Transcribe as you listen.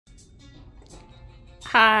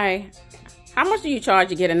Hi. How much do you charge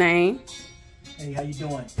to get a name? Hey, how you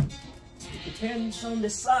doing? It depends on the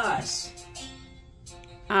size.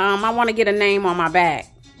 I want to get a name on my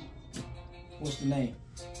back. What's the name?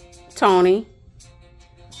 Tony.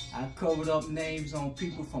 I covered up names on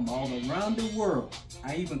people from all around the world.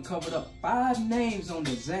 I even covered up 5 names on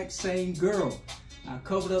the exact same girl. I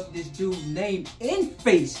covered up this dude's name and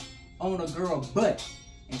face on a girl's butt.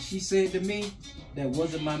 And she said to me, that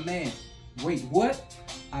wasn't my man. Wait, what?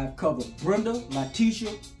 I've covered Brenda,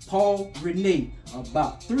 Letitia, Paul, Renee,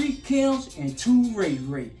 about 3 Kims and 2 Ray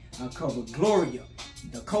Ray. I covered Gloria,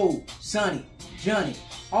 Nicole, Sonny, Johnny,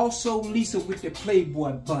 also Lisa with the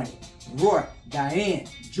Playboy Bunny, Roy, Diane,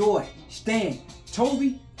 Joy, Stan,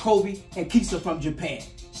 Toby, Kobe, and Kisa from Japan,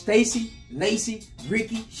 Stacy, Lacey,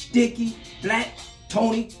 Ricky, Sticky, Black,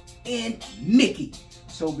 Tony, and Mickey.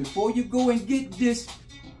 So before you go and get this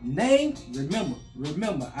name,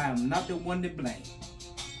 remember, I am not the one to blame.